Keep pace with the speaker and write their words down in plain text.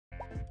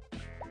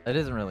It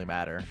doesn't really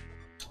matter.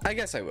 I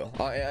guess I will.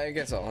 I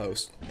guess I'll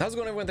host. How's it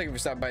going, everyone? Thank you for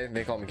stopping by.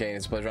 They call me Kane.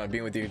 It's a pleasure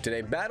being with you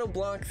today.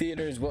 BattleBlock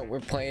Theater is what we're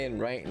playing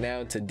right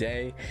now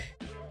today.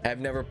 I've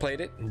never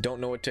played it,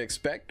 don't know what to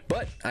expect,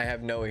 but I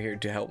have Noah here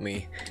to help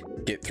me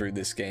get through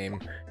this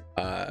game.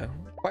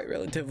 Quite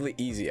relatively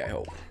easy, I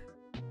hope.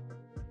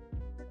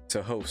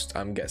 So host,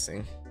 I'm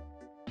guessing.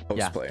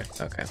 Host player.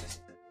 Okay.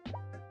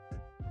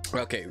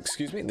 Okay,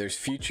 excuse me. There's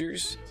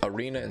futures,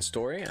 arena, and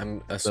story.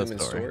 I'm assuming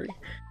story.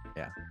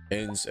 Yeah.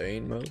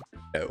 Insane mode?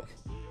 No.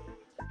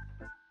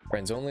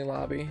 Friends only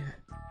lobby.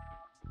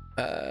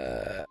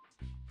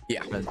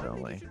 Yeah. Friends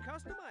only.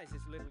 Customize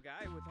this little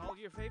guy with all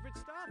your favorite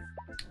stuff.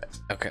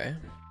 Okay.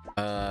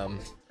 Oh,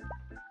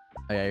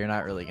 yeah, you're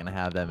not really gonna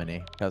have that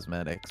many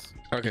cosmetics.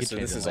 Okay, so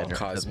this is all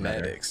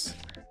cosmetics.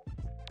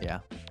 Yeah.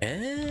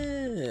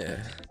 Eh.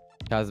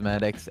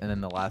 Cosmetics, and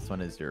then the last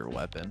one is your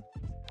weapon.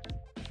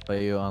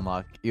 But you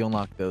unlock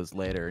those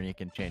later, and you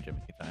can change them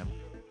anytime.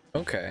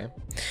 Okay.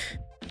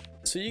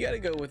 So you gotta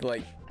go with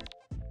like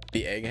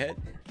the egghead.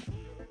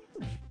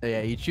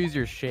 Yeah, you choose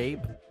your shape.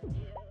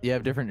 You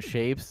have different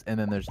shapes, and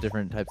then there's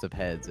different types of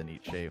heads in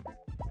each shape.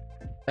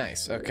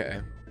 Nice.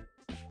 Okay.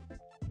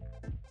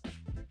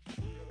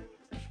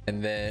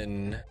 And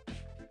then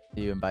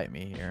you invite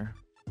me here.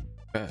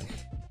 Good.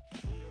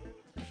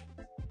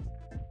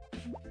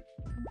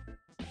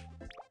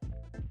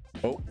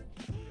 Oh,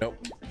 nope.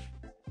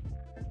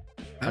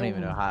 I don't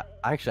even know how.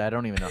 Actually, I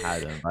don't even know how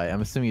to invite.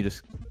 I'm assuming you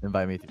just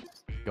invite me to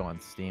go on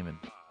Steam and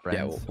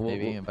friends. Yeah,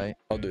 maybe invite.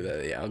 I'll do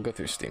that. Yeah, I'll go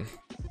through Steam.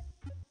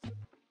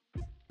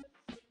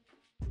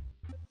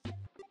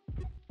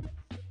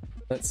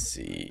 Let's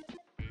see.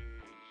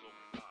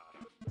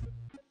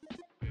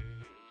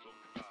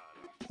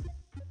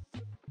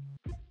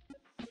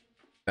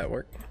 That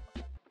work?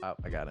 Oh,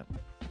 I got it.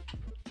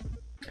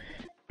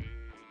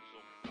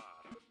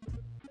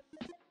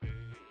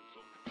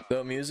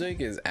 The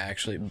music is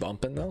actually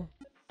bumping though.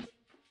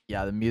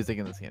 Yeah, the music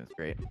in this game is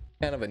great.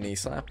 Kind of a knee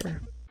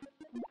slapper.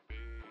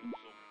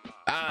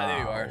 Ah, there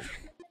you are.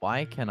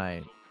 Why can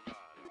I?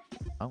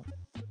 Oh,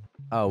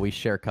 oh, we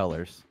share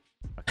colors.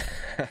 Okay.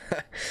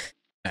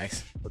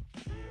 Nice.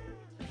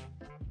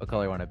 What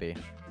color you want to be?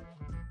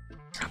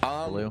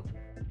 Blue.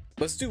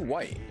 Let's do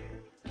white.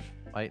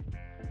 White.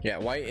 Yeah,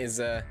 white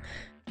is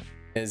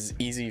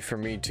easy for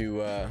me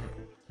to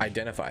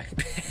identify.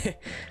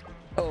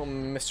 Oh,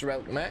 Mr.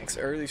 Relic Max,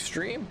 early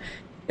stream.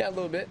 Yeah, a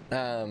little bit.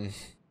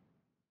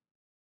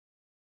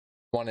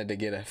 Wanted to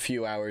get a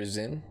few hours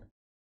in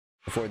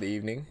before the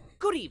evening.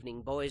 Good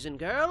evening, boys and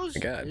girls,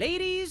 God.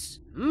 ladies,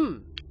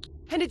 and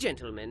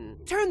gentlemen.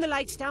 Turn the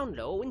lights down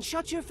low and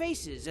shut your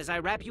faces as I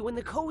wrap you in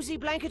the cozy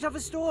blanket of a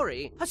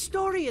story. A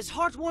story as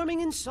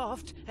heartwarming and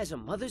soft as a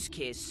mother's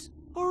kiss.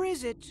 Or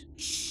is it?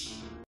 Shh.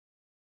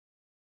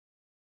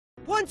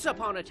 Once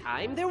upon a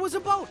time, there was a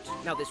boat.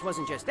 Now, this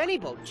wasn't just any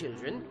boat,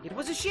 children. It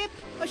was a ship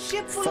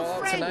full of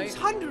friends, tonight?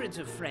 hundreds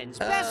of friends,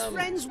 best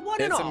friends,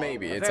 one and all. It's a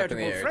maybe. It's up in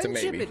the air. It's a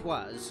friendship maybe. It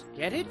was.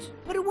 Get it?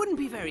 But it wouldn't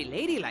be very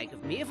ladylike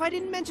of me if I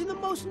didn't mention the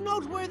most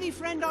noteworthy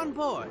friend on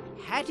board,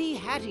 Hatty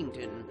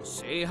Hattington.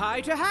 Say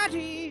hi to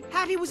Hatty.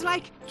 Hatty was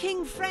like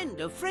king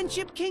friend of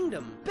Friendship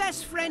Kingdom,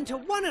 best friend to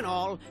one and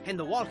all, and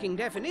the walking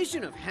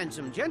definition of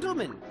handsome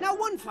gentleman. Now,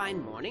 one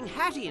fine morning,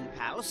 Hatty and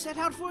pals set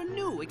out for a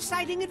new,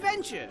 exciting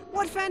adventure.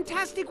 What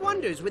fantastic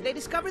wonders would they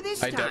discover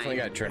this time? I definitely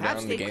got to turn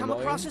Perhaps down the they'd game come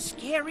volume across a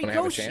scary when I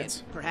have a ghost ship.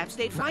 chance. Perhaps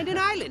they'd find an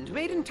island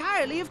made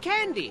entirely of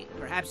candy.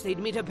 Perhaps they'd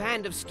meet a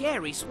band of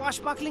scary,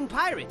 swashbuckling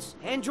pirates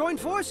and join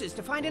forces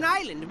to find an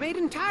island made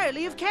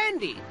entirely of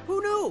candy.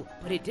 Who knew?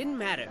 But it didn't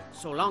matter.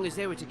 So long as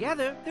they were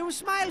together, there were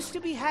smiles to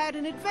be had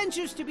and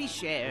adventures to be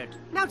shared.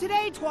 Now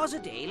today, 'twas a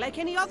day like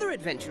any other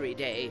adventure-y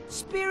day.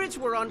 Spirits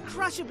were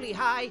uncrushably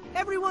high.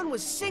 Everyone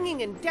was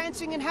singing and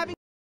dancing and having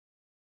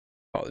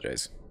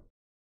Apologize.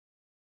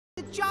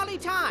 a jolly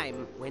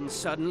time, when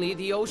suddenly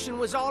the ocean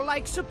was all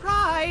like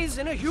surprise,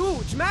 and a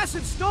huge,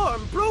 massive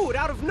storm brewed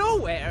out of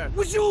nowhere.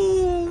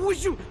 Whooshoo,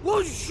 whooshoo,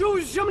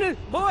 whooshoo,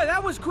 boy,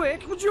 that was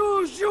quick.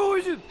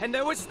 Whooshoo, and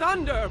there was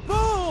thunder,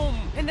 boom,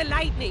 and the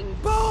lightning,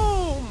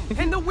 boom,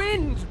 and the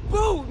wind,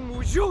 boom,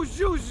 whooshoo,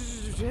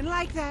 and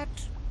like that,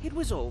 it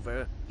was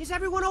over. Is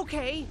everyone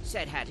okay?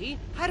 Said Hatty.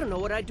 I don't know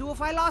what I'd do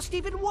if I lost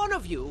even one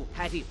of you,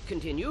 Hatty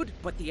continued.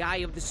 But the eye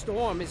of the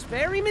storm is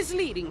very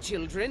misleading,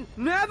 children.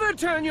 Never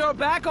turn your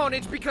back on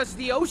it because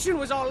the ocean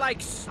was all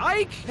like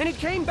psych, and it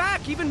came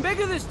back even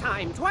bigger this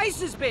time,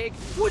 twice as big.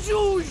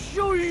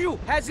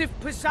 As if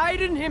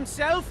Poseidon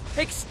himself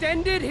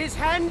extended his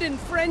hand in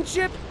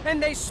friendship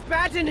and they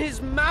spat in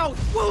his mouth.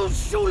 Boy,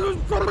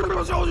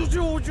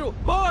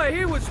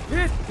 he was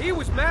pissed. He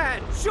was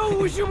mad.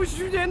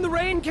 And the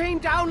rain came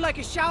down like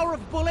a shower of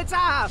bullets. bullets.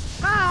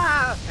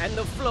 Ah! And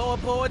the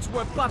floorboards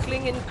were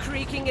buckling and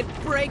creaking and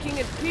breaking,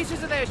 and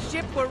pieces of their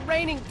ship were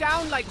raining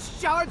down like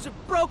shards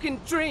of broken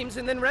dreams.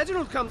 And then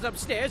Reginald comes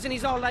upstairs and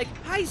he's all like,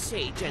 I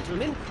say,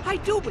 gentlemen, I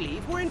do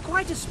believe we're in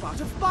quite a spot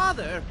of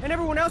bother. And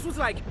everyone else was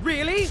like,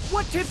 really?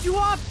 What tipped you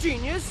off,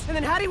 genius? And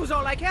then Hattie was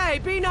all like, hey,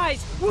 be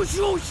nice. Whoosh,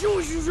 whoosh,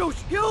 whoosh, whoosh, whoosh.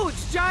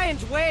 Huge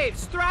giant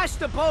waves thrashed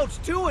the boat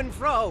to and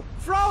fro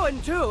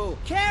and to,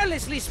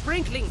 carelessly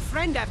sprinkling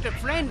friend after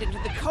friend into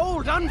the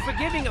cold,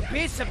 unforgiving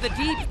abyss of the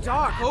deep,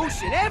 dark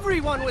ocean.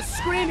 Everyone was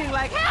screaming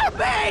like, help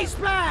me!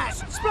 Splash!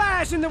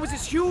 Splash! And there was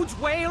this huge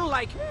whale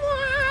like,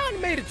 "Mwah,"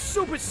 and made it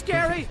super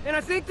scary. And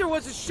I think there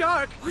was a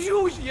shark.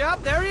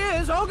 Yep, there he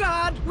is. Oh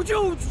God.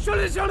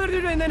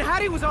 And then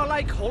Hattie was all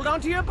like, hold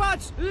on to your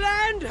butts.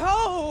 Land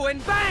ho!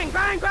 And bang,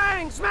 bang,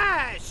 bang,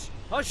 smash!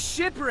 A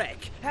shipwreck,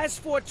 as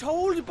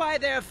foretold by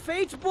their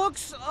fate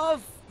books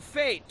of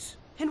fate.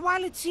 And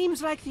while it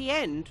seems like the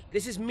end,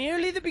 this is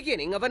merely the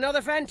beginning of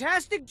another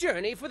fantastic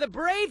journey for the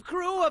brave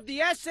crew of the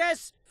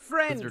SS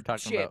Friendship. You're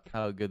talking about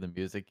how good the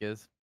music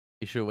is.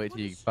 You should wait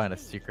till you find a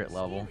secret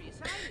level.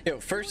 Yo,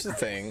 first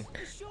thing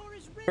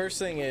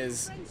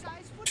is,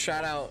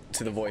 shout out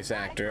to the voice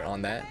actor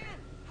on that.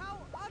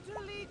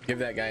 Give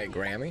that guy a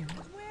Grammy.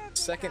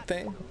 Second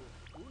thing,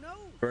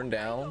 burn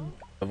down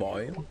the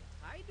volume.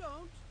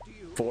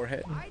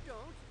 Forehead.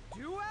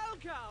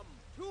 Welcome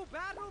to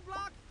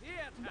BattleBlock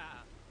Theater.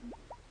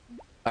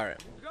 All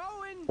right.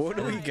 What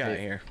do we got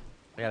here?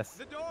 I gotta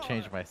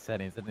change my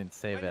settings. I didn't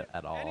save it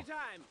at all.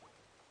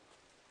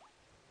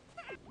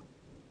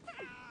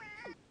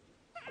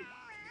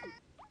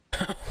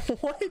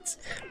 What?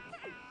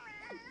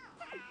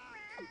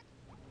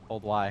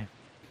 Hold Y.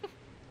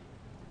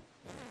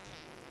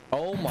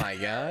 Oh my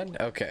God.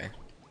 Okay.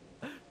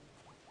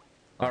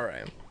 All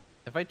right.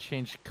 If I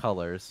change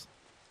colors,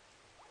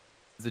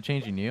 is it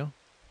changing you?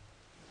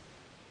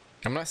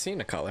 I'm not seeing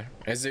a color.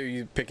 Is there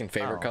you picking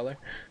favorite color?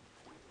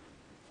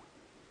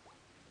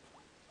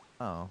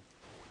 Oh.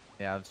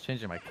 Yeah, I was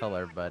changing my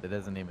color, but it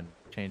doesn't even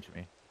change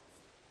me.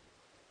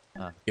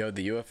 Yo,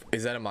 the UF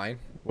is that a mine?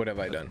 What have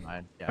I done?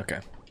 Mine, yeah. Okay.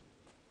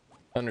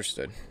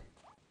 Understood.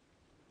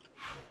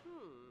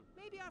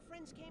 Maybe our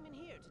friends came in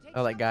here to take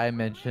Oh, that guy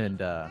mentioned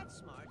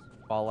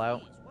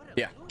Fallout.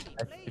 Yeah.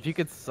 If you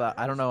could,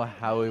 I don't know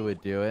how we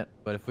would do it,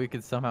 but if we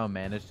could somehow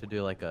manage to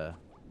do like a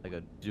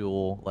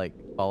dual like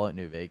Fallout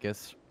New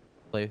Vegas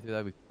playthrough,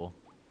 that'd be cool.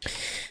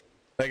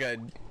 Like a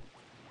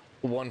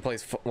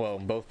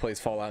both plays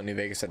Fallout New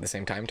Vegas at the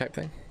same time type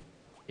thing.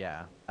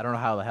 Yeah, I don't know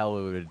how the hell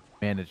we would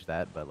manage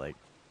that, but like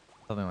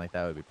something like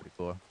that would be pretty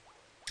cool.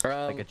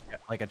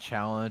 Like a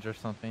challenge or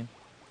something.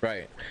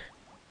 Right.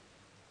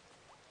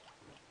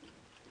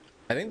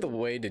 I think the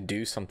way to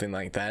do something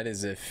like that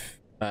is if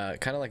kind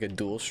of like a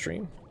dual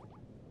stream.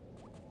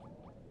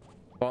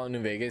 Fallout New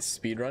Vegas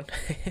speedrun.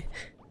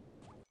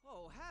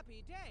 Oh,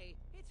 happy day.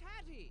 It's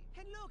Hattie.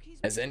 And look, he's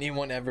Has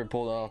anyone ever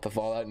pulled off the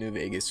Fallout New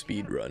Vegas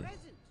speedrun?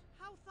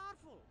 How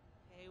thoughtful.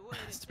 Hey, what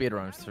is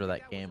Speedruns through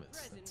that game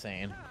is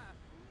insane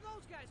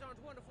those guys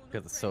aren't wonderful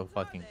because it's so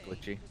fucking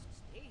glitchy.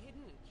 Stay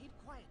hidden and keep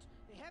quiet.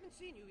 They haven't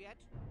seen you yet.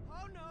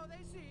 Oh no,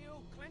 they see you.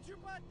 Clench your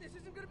butt. This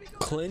isn't gonna be good.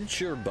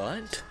 Clench your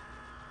butt?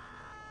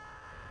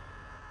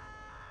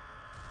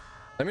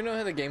 Let me know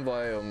how the game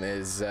volume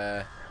is,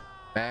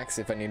 Max,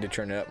 if I need to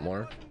turn it up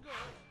more.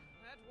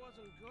 That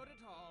wasn't good at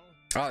all.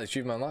 Oh,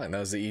 achievement unlocked. That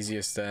was the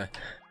easiest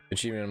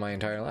achievement in my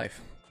entire life.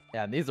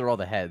 Yeah, and these are all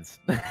the heads.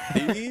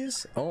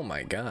 These? Oh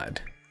my God.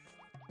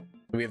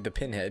 We have the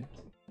pinhead.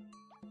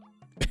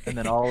 and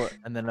then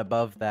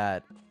above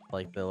that,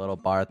 like the little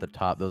bar at the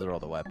top, those are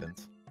all the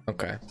weapons.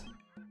 Okay.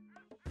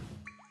 A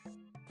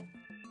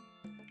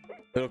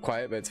little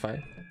quiet, but it's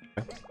fine.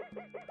 Okay.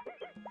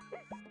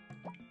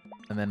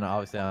 And then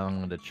obviously I'm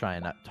going to try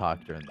and not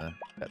talk during the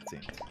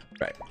cutscenes.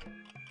 Right.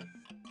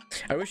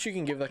 I wish you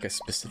can give like a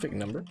specific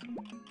number.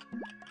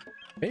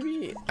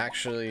 Maybe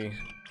actually.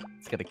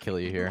 It's gonna kill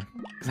you here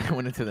because I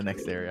went into the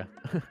next area.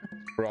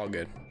 We're all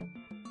good.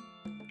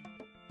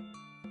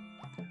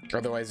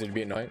 Otherwise it'd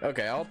be annoying.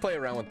 Okay, I'll play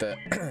around with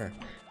the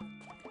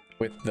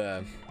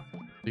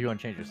You want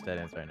to change your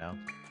settings right now?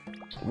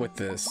 with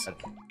this.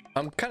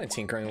 I'm kind of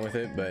tinkering with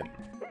it, but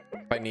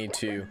if I need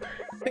to,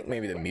 I think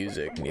maybe the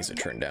music needs to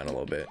turn down a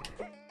little bit.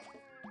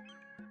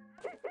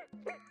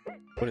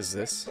 What is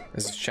this?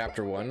 This is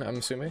chapter 1, I'm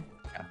assuming?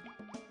 Yeah.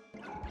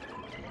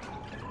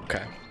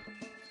 Okay.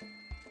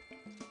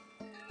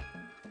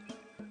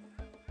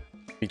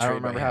 I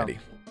Betrayed by Hattie.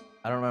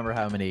 I don't remember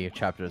how many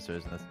chapters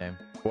there's in this game.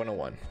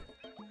 101.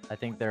 I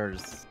think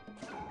there's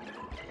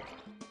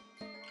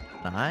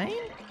 9?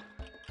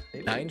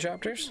 Maybe? 9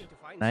 chapters?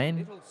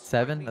 9?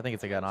 7? I think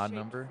it's like an odd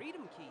number.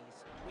 Freedom keys.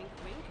 Wink,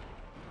 wink.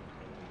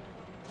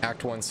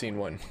 Act 1, Scene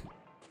 1.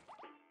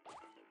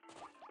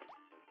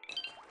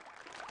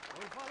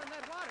 Don't fall in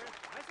that water.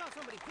 I saw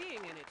somebody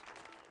peeing in it.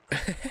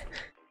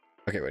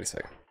 Okay, wait a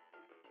second.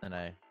 And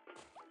I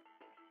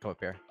go up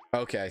here,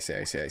 Okay, I see.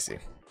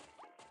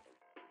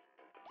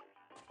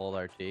 hold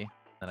RT,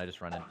 then I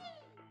just run in.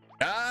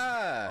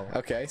 Ah!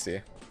 Okay, I see.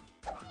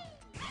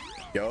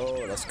 Yo,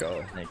 let's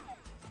go. Like,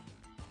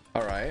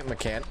 All right,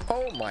 mechanic.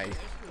 Oh my.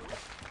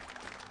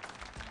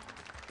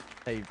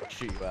 They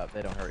shoot you up.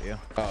 They don't hurt you.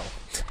 Oh.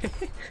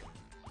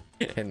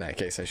 In that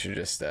case, I should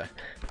just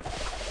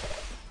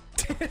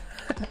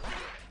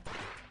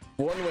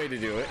one way to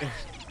do it.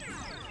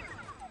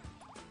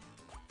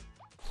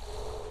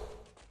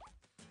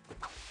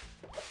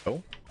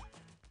 Oh.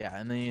 Yeah,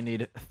 and then you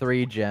need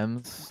 3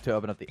 gems to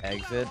open up the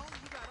exit.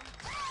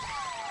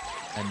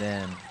 And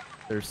then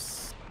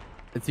it's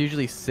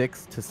usually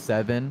 6 to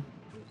 7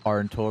 are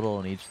in total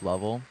in each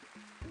level.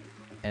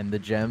 And the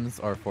gems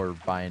are for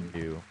buying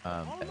new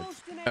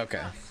beds.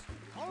 Okay.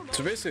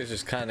 So basically, it's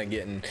just kind of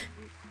getting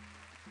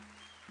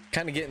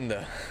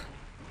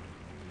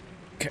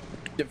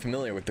get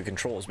familiar with the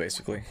controls,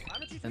 basically.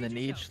 And then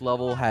each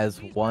level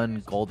has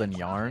 1 golden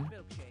yarn,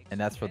 and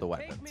that's for the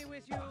weapons.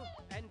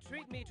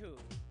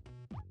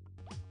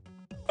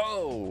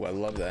 Oh, I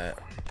love that.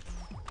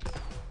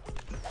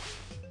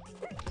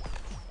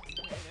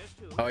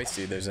 Oh, I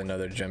see. There's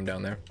another gem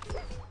down there.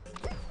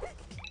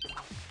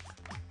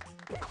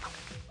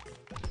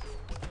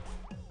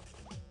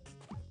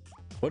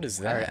 What is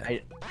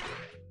that?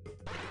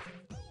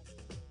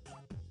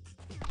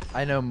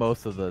 I know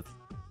most of the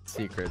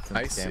secrets in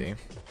this game.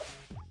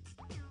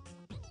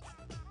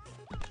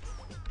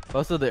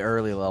 Most of the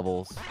early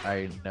levels,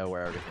 I know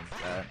where everything's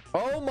at.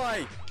 Oh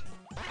my!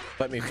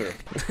 Let me through.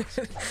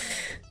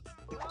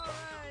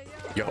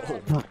 Yo.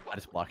 I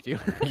just blocked you.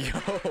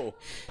 Yo.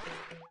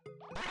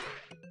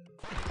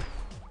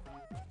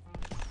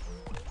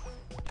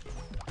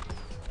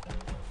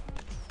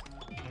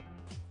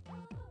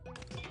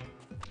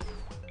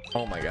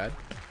 Oh my god.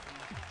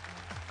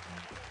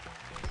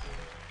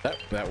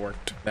 That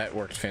worked. That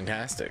worked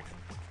fantastic.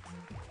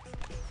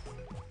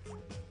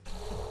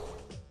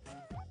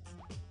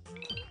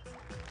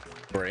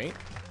 Great.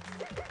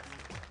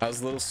 I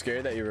was a little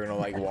scared that you were gonna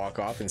like walk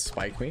off and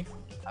spike me.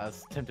 I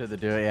was tempted to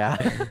do it,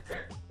 yeah.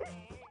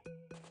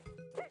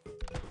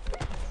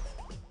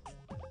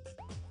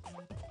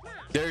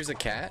 There's a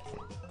cat.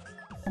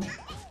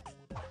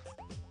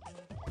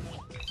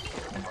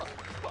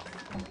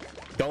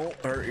 Don't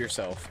hurt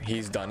yourself.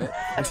 He's done it.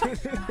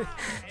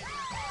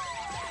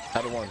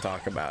 I don't want to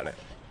talk about it.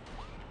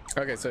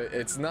 Okay, so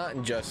it's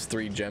not just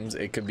 3 gems.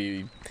 It could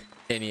be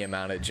any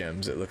amount of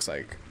gems, it looks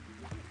like.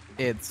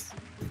 It's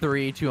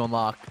 3 to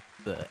unlock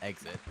the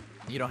exit.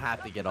 You don't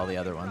have to get all the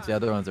other ones. The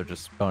other ones are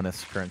just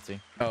bonus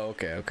currency. Oh,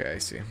 okay, okay, I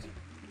see.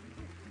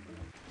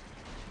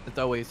 It's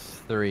always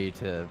 3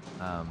 to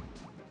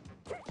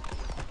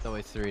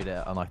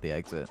unlock the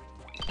exit.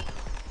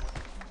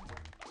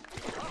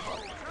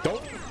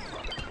 Don't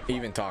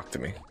even talk to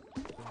me.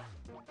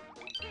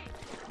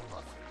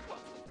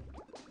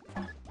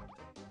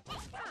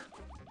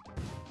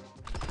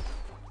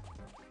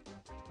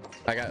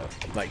 I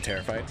got like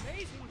terrified.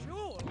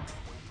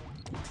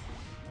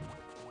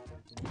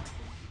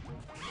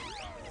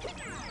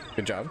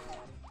 Good job.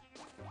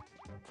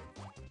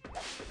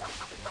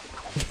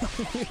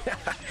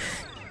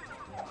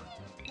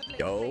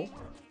 Yo.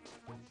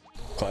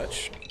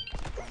 Clutch.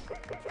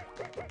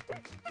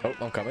 Oh,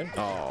 I'm coming.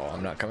 Oh,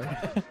 I'm not coming.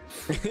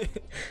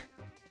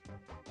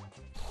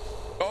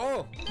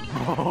 Oh!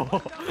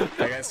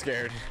 I got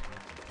scared.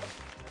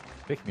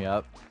 Pick me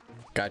up.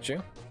 Got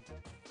you.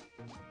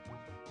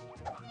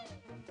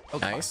 Oh,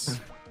 nice.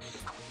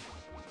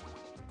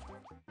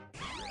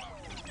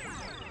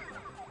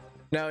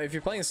 Now, if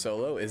you're playing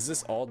solo, is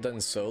this all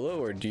done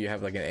solo, or do you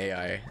have like an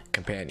AI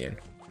companion?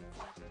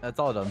 That's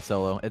all done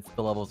solo. It's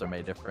the levels are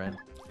made different.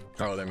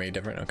 Oh, they're made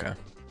different. Okay.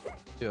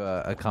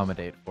 To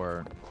accommodate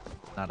for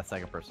not a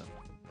second person.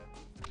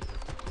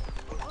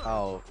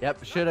 Oh,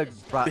 yep. Should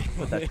have put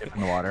that ship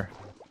in the water.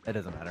 It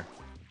doesn't matter.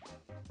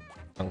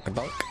 Dunk.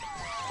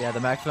 Yeah, the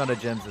max amount of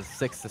gems is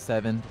 6 to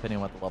 7, depending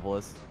on what the level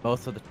is.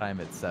 Most of the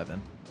time, it's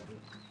 7.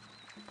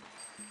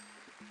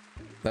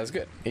 That's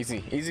good.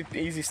 Easy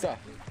stuff.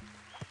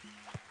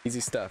 Easy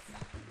stuff.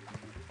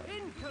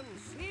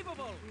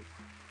 Inconceivable.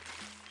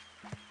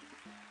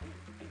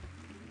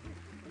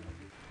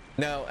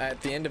 Now,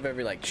 at the end of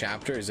every like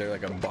chapter, is there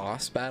like a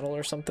boss battle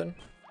or something?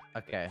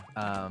 Okay.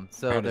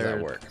 So How does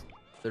that work?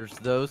 There's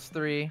those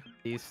 3,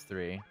 these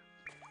 3,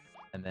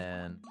 and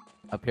then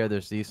up here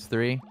there's these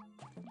 3,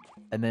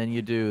 and then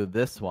you do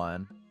this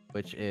one,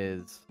 which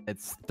is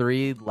it's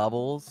 3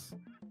 levels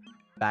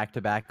back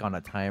to back on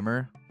a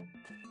timer,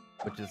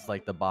 which is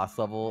like the boss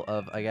level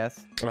of, I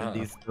guess.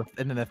 And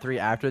then the 3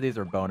 after these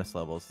are bonus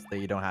levels that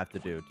you don't have to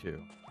do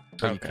too,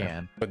 but you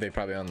can. But they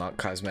probably unlock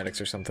cosmetics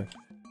or something.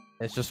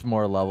 It's just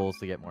more levels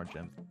to get more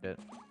gems and shit.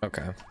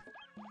 Okay.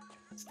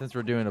 Since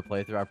we're doing a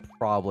playthrough, I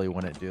probably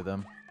wouldn't do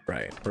them.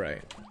 Right.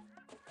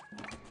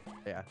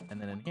 Yeah, and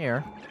then in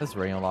here, this is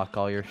where you unlock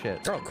all your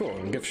shit. Oh, cool.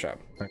 Gift shop.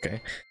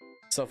 Okay.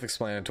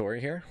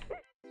 Self-explanatory here.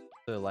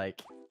 So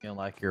like, you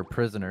unlock your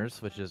prisoners,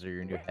 which is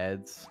your new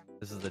heads.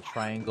 This is the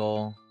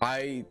triangle.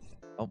 I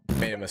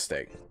made a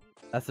mistake.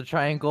 That's the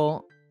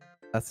triangle.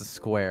 That's the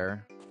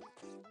square.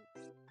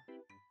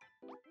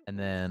 And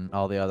then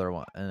all the other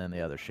one, and then the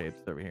other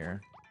shapes over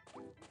here.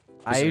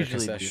 I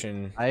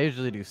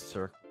usually do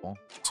circle.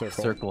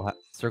 Circle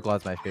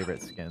has my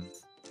favorite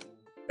skins.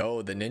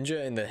 Oh, the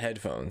ninja and the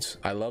headphones.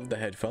 I love the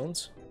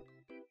headphones.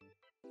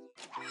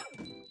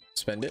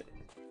 Spend it.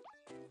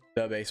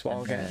 The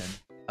baseball game.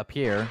 Up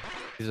here,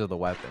 these are the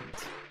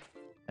weapons,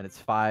 and it's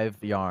 5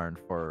 yarn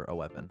for a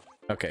weapon.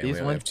 Okay, these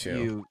we ones have 2.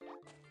 you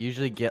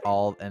usually get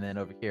all, and then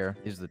over here,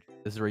 this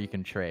is where you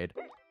can trade.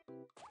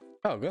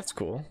 Oh, that's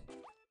cool.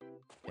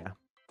 Yeah.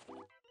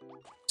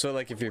 So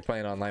like if you're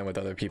playing online with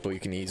other people, you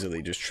can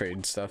easily just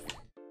trade stuff.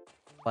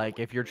 Like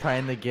if you're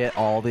trying to get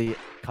all the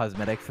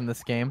cosmetics in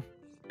this game,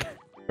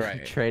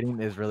 right?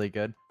 Trading is really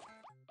good.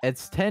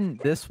 It's 10.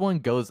 This one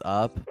goes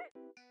up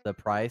the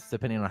price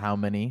depending on how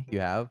many you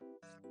have.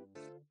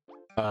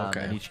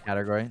 Okay. In each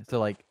category. So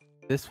like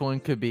this one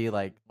could be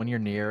like when you're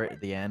near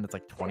at the end, it's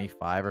like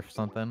 25 or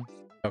something.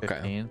 Okay.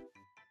 15.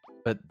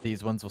 But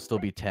these ones will still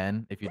be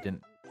 10 if you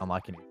didn't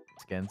unlock any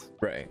skins.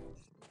 Right.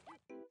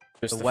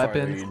 Just the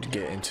weapons weapons you'd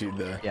get into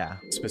the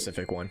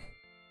specific one.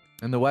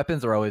 And the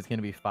weapons are always going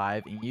to be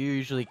 5. And you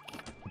usually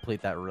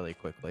complete that really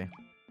quickly.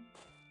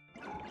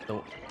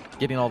 So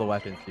getting all the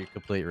weapons you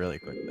complete really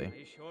quickly.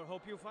 I sure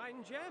hope you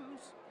find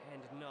gems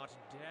and not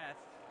death.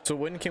 So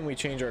when can we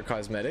change our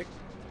cosmetic?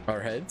 Our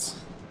heads?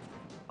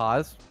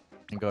 Pause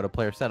and go to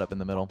player setup in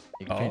the middle.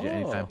 You can change it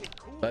anytime.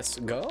 Let's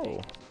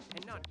go.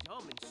 And not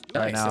dumb and stupid.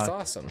 Nice, now, that's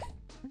awesome.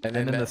 And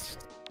then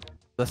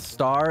the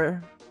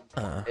star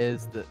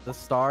is the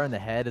star and the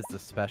head is the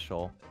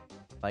special.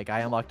 Like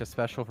I unlocked a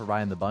special for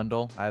buying the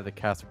bundle. I have the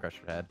Castle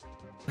Crusher head.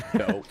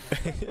 Nope.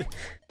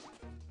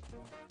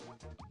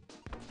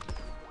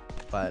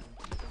 But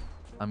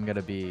I'm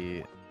gonna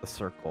be the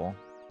circle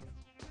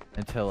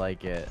until I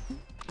get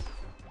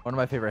one of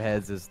my favorite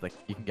heads is like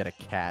you can get a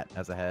cat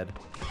as a head.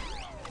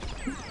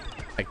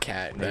 A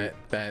cat.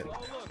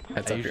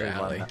 That's up your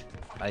alley.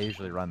 I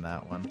usually run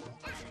that one.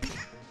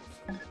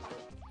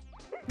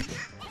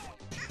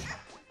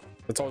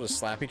 Let's all just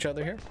slap each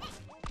other here.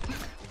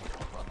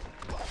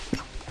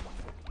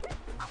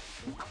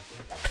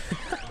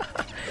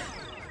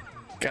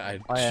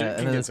 God, oh, yeah.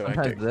 And then so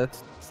sometimes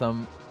this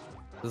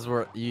is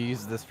where you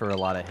use this for a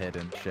lot of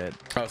hidden shit.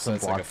 Oh, so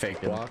it's like a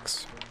fake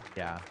blocks?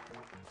 Yeah.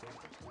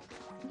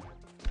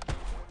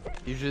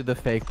 Usually the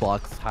fake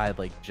blocks hide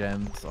like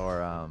gems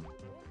or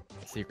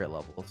secret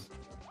levels.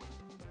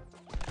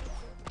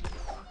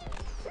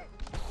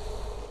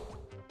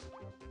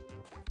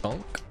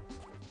 Bonk.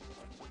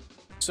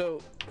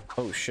 So,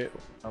 oh shit.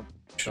 Oh,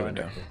 should have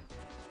done.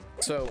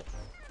 So,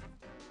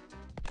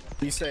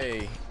 you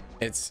say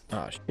it's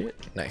shit.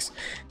 Nice.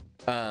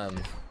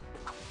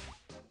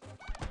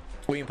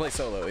 When you play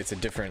solo, it's a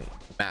different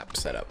map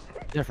setup.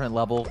 Different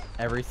level.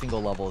 Every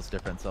single level is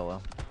different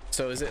solo.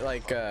 So is it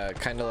like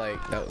kind of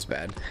like that was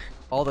bad?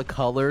 All the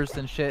colors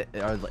and shit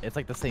are it's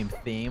like the same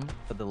theme,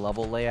 but the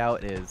level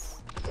layout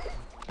is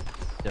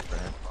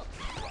different.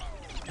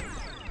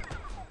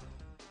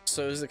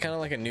 So is it kind of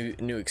like a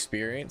new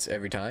experience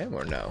every time,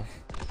 or no?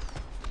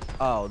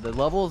 Oh, the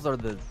levels are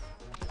When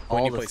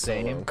all you the play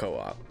same. solo and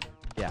co-op.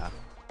 Yeah.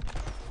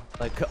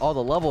 Like all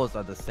the levels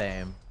are the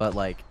same, but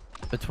like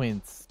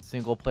between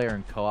single player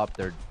and co-op,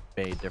 they're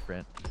way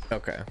different.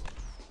 Okay.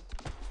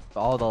 But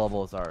all the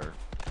levels are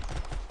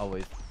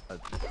always are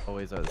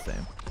the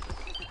same.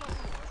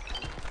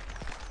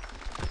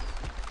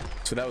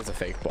 So that was a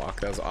fake block.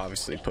 That was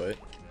obviously put.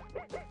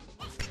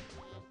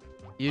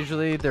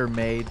 Usually they're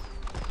made.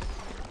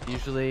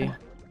 Usually,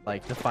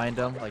 like to find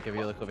them, like if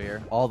you look over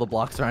here, all the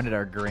blocks around it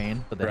are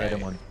green, but the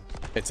hidden one.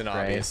 It's an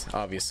obvious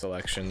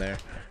selection there.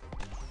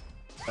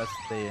 That's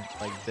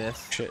like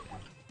this. Shit.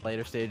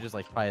 Later stages,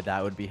 like probably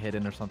that would be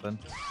hidden or something.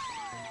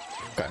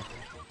 Okay.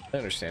 I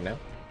understand now.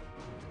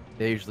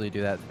 They usually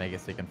do that to make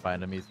it so you can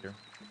find them easier.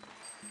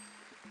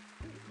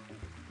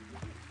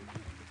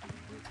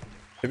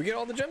 Did we get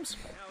all the gems?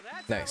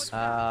 Nice.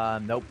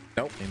 Nope.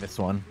 Nope. We missed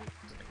one.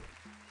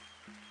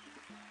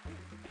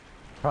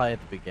 Probably at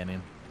the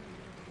beginning.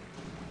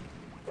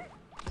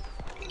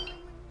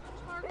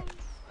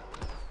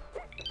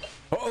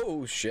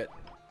 Oh shit.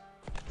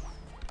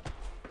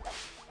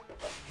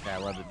 Yeah, I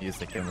love the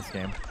music in this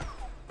game.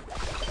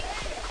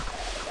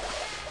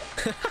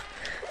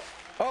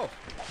 Oh.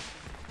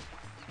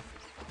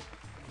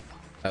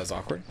 That was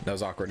awkward. That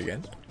was awkward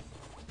again.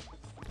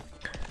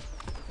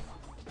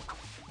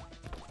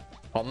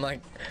 I'm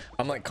like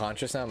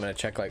conscious now. I'm gonna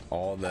check like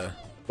all the.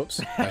 Whoops!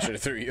 I should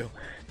have threw you.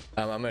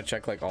 I'm gonna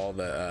check like all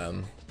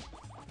the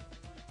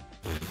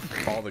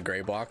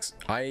gray blocks.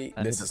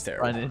 This is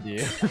terrible. Run into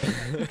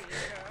you.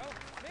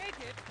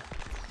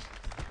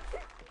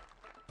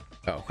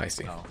 Oh, I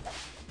see. Oh.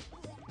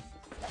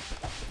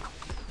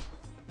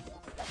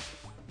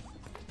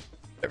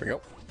 There we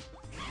go.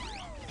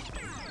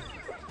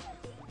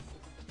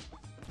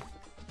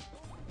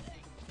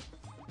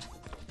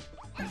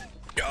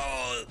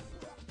 Oh,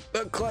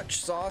 the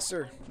clutch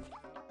saucer.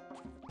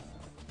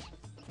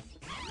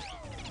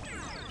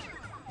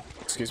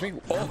 Excuse me.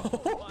 Oh,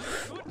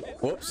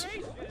 whoops.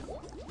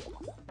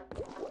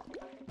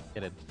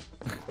 Get it.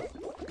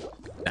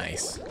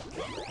 Nice.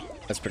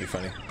 That's pretty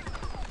funny.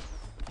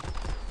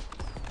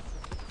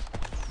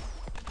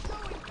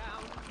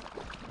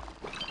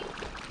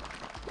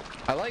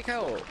 I like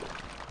how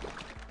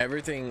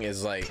everything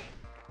is like,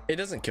 it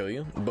doesn't kill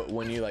you, but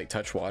when you like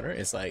touch water,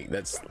 it's like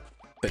that's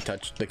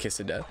the kiss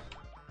of death.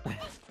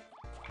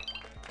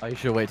 Oh, you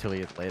should wait till we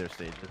get later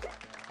stages.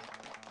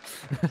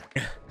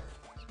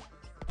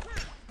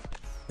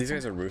 These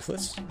guys are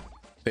ruthless.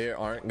 They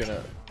aren't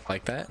gonna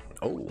like that.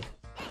 Oh.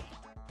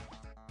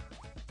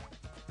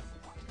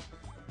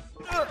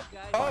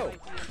 Oh.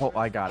 Oh,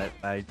 I got it.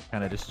 I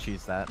kind of just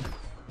cheesed that.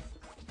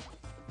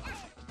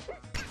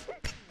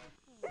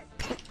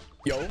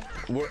 Yo,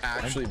 we're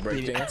actually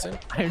breakdancing.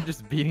 I'm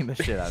just beating the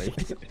shit out of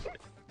you. Alright,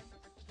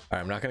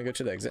 I'm not gonna go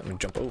to the exit. I'm gonna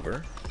jump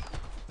over.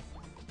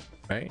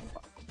 Right?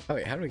 Oh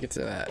wait, how do we get to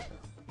that?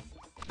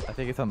 I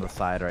think it's on the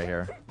side right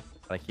here.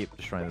 I keep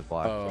destroying this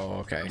block. Oh,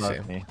 okay. Love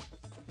See. me.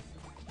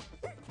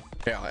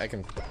 Yeah, I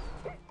can.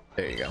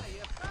 There you go.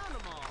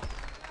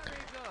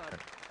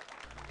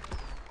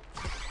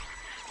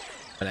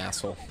 An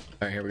asshole.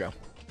 Alright, here we go.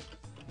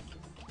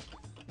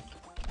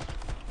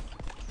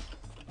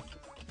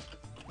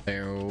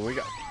 There we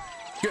go.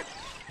 Good.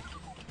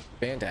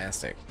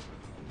 Fantastic.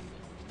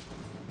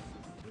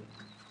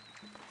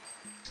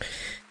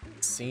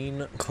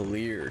 Scene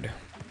cleared.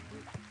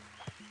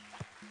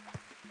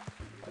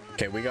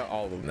 Okay, we got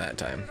all of them that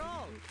time.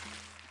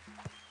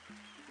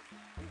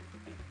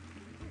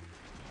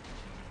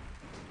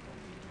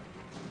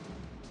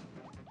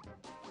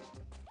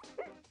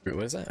 Wait,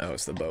 what is that? Oh,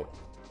 it's the boat.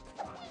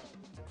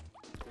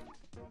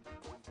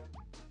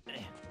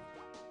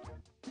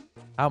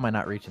 How am I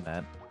not reaching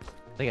that?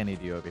 I think I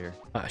need you over here.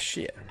 Ah,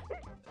 shit.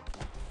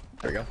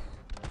 There we go.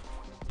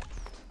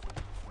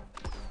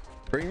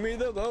 Bring me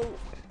the boat.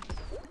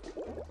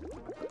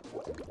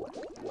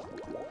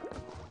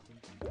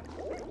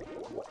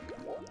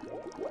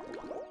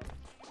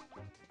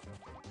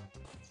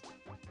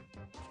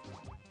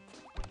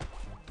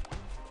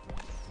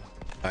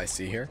 I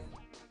see here.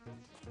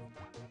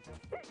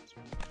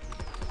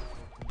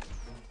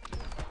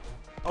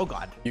 Oh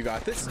god. You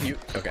got this? You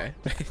okay?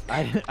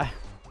 I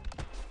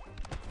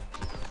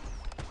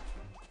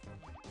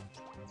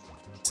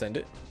Send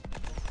it.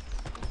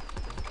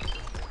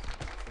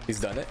 He's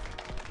done it.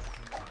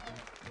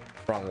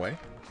 Wrong way.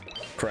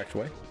 Correct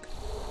way.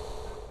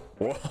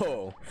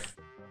 Whoa.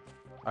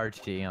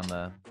 RT on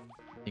the.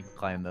 You can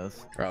climb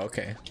those. Oh,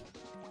 okay.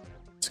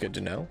 It's good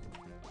to know.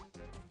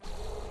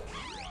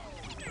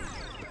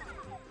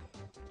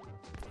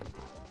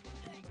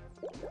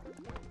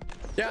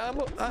 Yeah,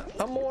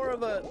 I'm more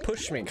of a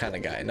push me kind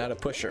of guy, not a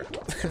pusher.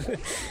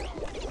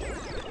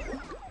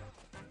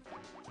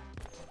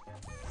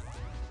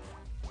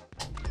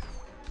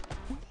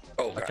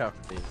 Oh, Watch God.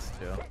 out for these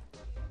too.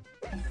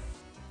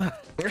 I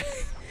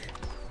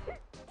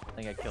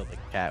think I killed the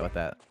cat with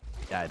that.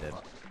 Yeah, I did.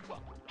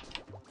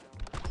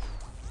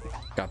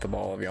 Got the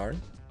ball of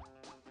yarn.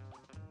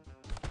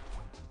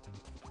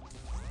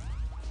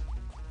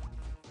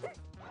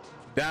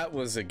 That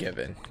was a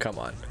given. Come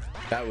on.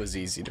 That was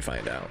easy to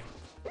find out.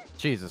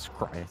 Jesus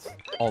Christ.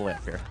 All the way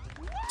up here.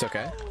 It's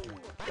okay.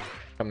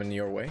 Coming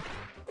your way.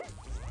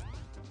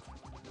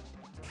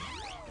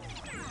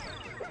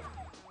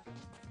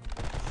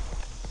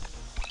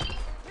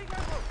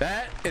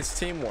 That is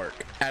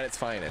teamwork at its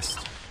finest.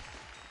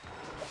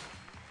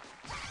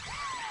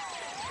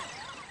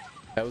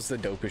 That was the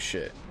dopest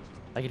shit.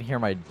 I can hear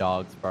my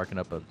dogs barking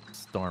up a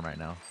storm right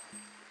now.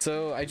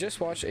 So I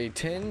just watched a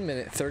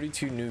 10-minute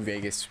 32 New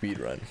Vegas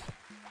speedrun.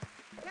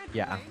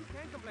 Yeah.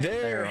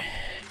 There,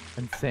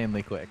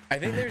 Insanely quick. I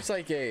think there's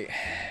like a.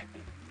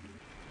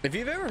 If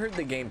you've ever heard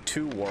the game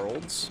Two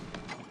Worlds,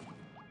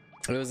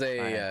 it was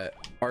a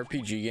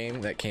RPG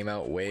game that came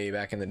out way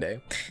back in the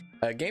day.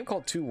 A game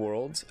called Two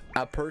Worlds.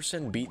 A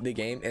person beat the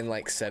game in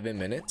like 7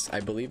 minutes. I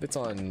believe it's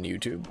on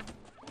YouTube.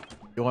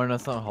 You want to know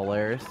something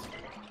hilarious?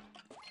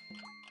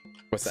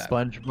 What's that?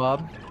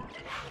 SpongeBob,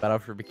 Battle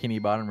for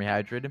Bikini Bottom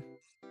Rehydrated.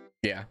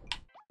 Yeah.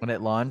 When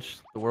it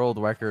launched, the world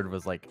record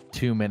was like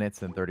 2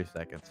 minutes and 30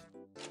 seconds.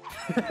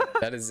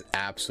 That is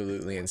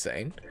absolutely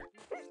insane.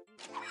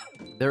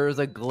 There was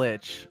a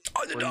glitch.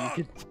 Oh, the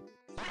dog.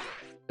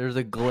 There's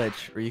a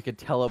glitch where you could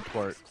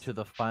teleport to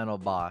the final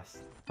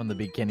boss from the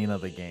beginning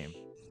of the game.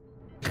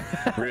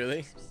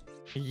 Really?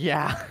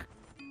 Yeah.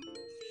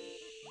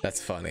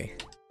 That's funny.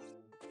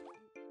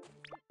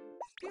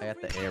 I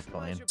got the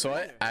airplane. So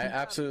I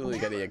absolutely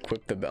gotta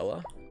equip the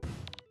Bella.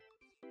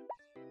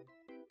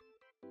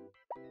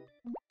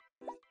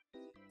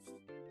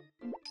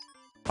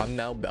 I'm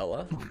now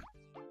Bella.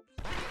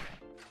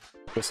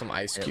 With some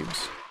ice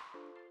cubes.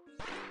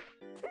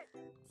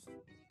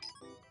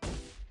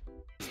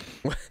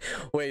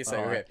 Wait a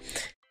second, okay.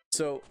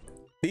 So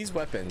these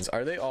weapons,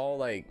 are they all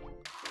like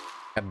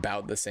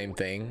about the same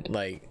thing?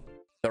 Like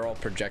they're all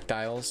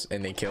projectiles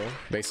and they kill,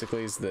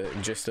 basically is the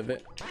gist of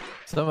it?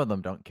 Some of them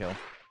don't kill.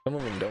 Some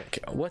of them don't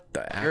kill. What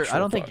the actual I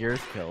don't think fuck?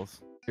 yours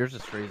kills. Yours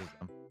just freezes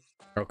them.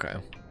 Okay.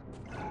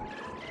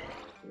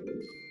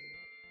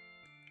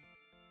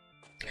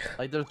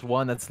 Like there's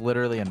one that's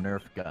literally a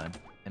Nerf gun,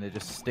 and it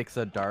just sticks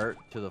a dart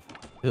to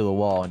the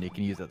wall, and you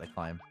can use it to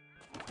climb.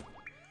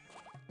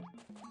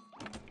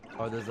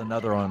 Or there's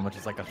another one which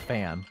is like a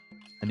fan,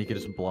 and you can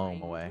just blow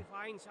them away,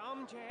 Find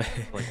some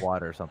gems. like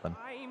water or something.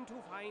 Time to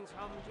find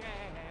some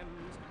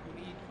gems. You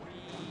need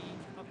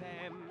 3 of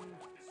them.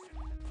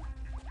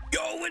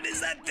 Yo, what is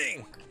that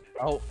thing?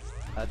 Oh,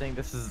 I think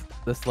this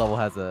level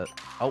has a.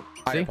 Oh,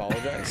 I see?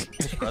 apologize.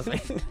 Trust me.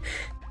 See,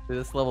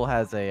 this level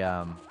has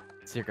a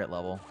secret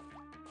level.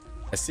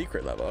 A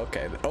secret level.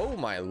 Okay. Oh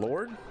my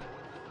lord. The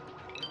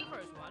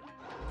first one.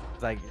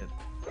 It's like,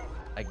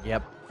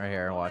 yep, right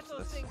here. Watch Let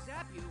those this. things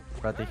zap you. We're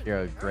about to hear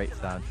a great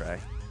soundtrack.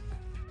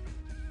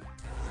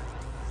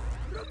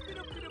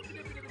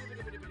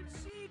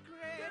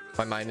 Secret.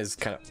 My mind is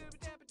kind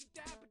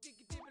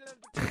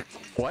of.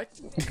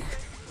 What?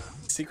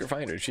 Secret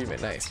finder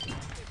achievement. Nice.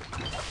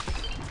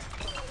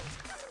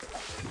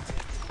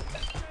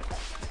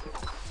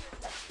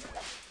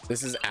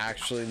 This is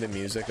actually the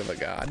music of a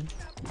god.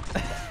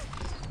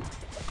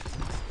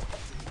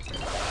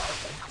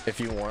 If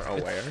you weren't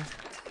aware.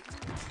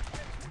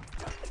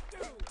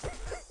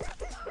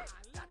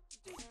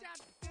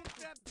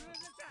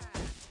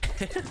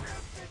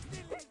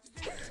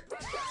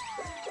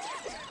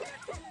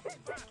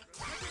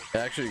 It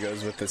actually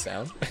goes with the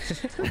sound.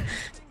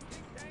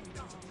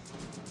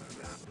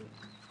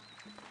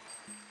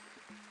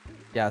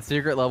 Yeah,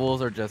 secret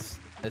levels are just,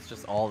 it's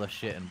just all the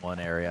shit in one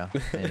area,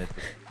 and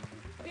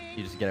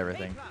you just get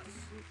everything.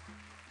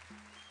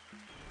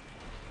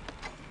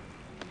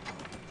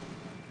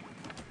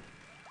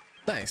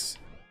 Nice.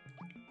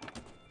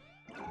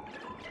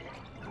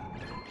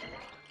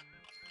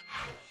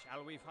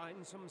 Shall we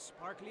find some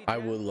sparkly I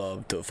gems? would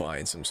love to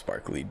find some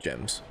sparkly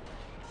gems.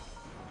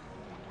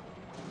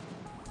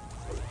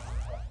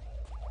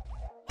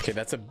 Okay,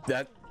 that's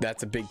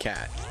a big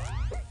cat.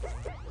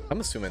 I'm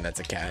assuming that's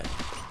a cat.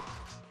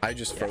 I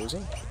just froze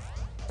him.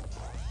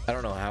 I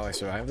don't know how I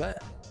survived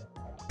that.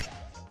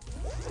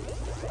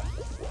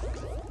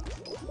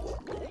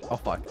 Oh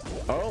fuck.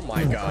 Oh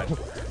my god.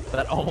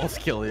 That almost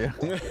killed you.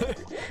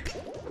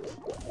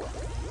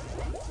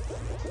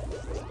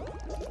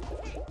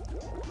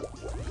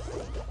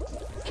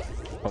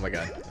 Oh my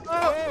god.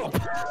 Oh!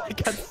 I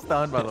got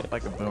stunned by the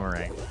fucking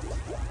boomerang.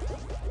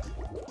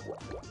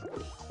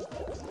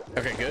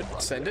 Okay, good.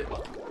 Send it.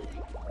 Up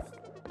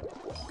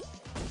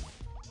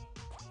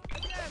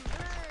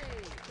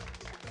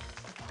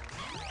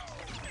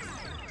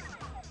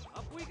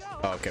we go.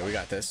 Oh, okay, we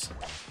got this.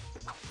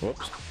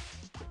 Whoops.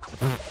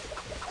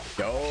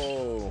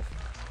 Yo.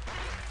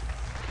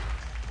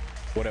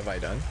 What have I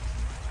done?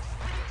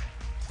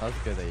 That was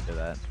good that you did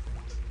that.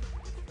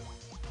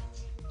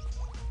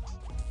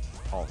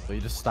 Oh, well,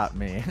 you just stopped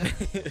me.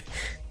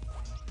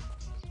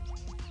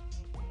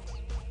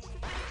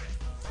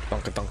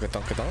 Donka donka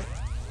donka donk.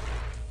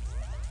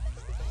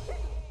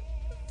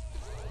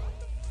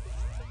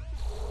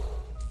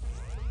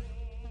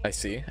 I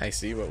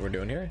see what we're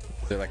doing here.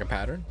 Is there like a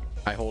pattern?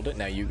 I hold it,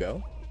 now you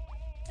go.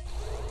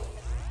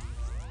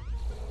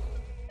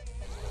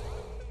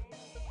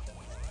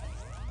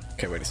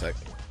 Okay, wait a sec.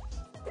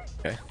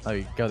 Okay. Oh,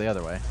 you go the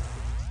other way.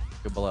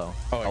 Go below.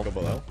 Oh, I go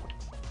below.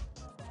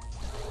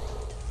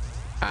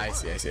 I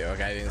see.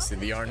 Okay, I didn't see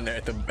the yarn there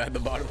at the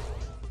bottom.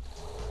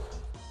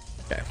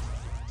 Okay.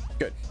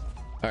 Good.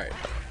 Alright.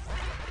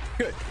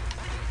 Good.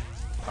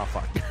 Oh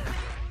fuck.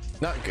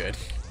 Not good.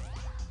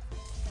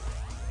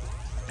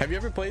 Have you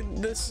ever played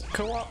this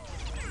co-op?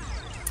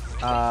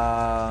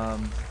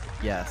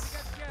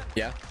 Yes.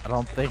 Yeah? I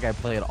don't think I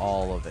played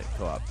all of it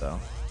co-op though.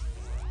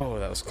 Oh,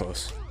 that was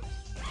close.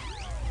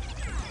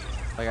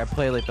 Like I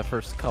played like the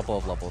first couple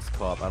of levels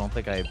co-op. I don't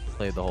think I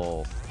played the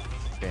whole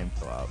game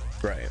co-op.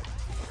 Right.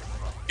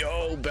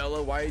 Yo,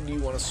 Bella, why do you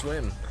want to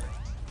swim?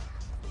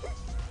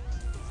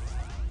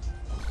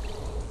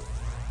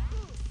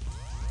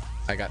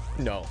 I got...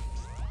 No.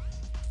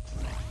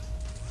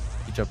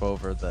 You jump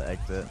over the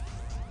exit.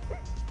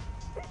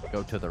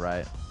 Go to the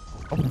right.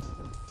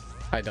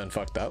 I done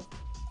fucked up.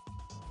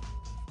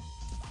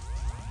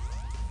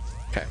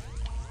 Okay.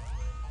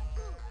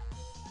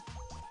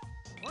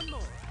 One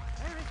more.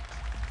 There is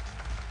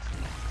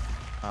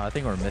I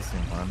think we're missing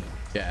one.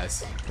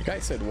 Yes. The guy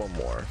said one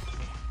more.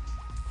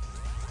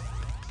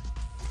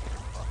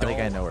 I think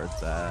I Don't know where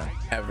it's at.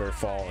 ever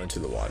fall into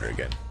the water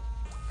again.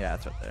 Yeah,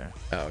 it's right there.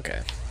 Oh,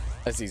 okay.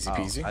 That's easy Oh,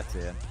 peasy. I see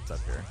it. It's up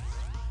here.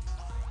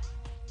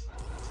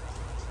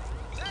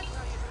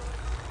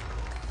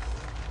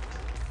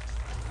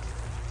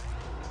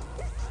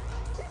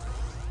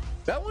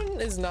 That one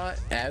is not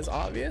as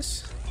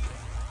obvious.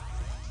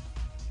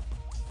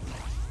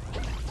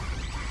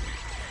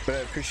 But I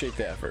appreciate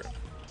the effort.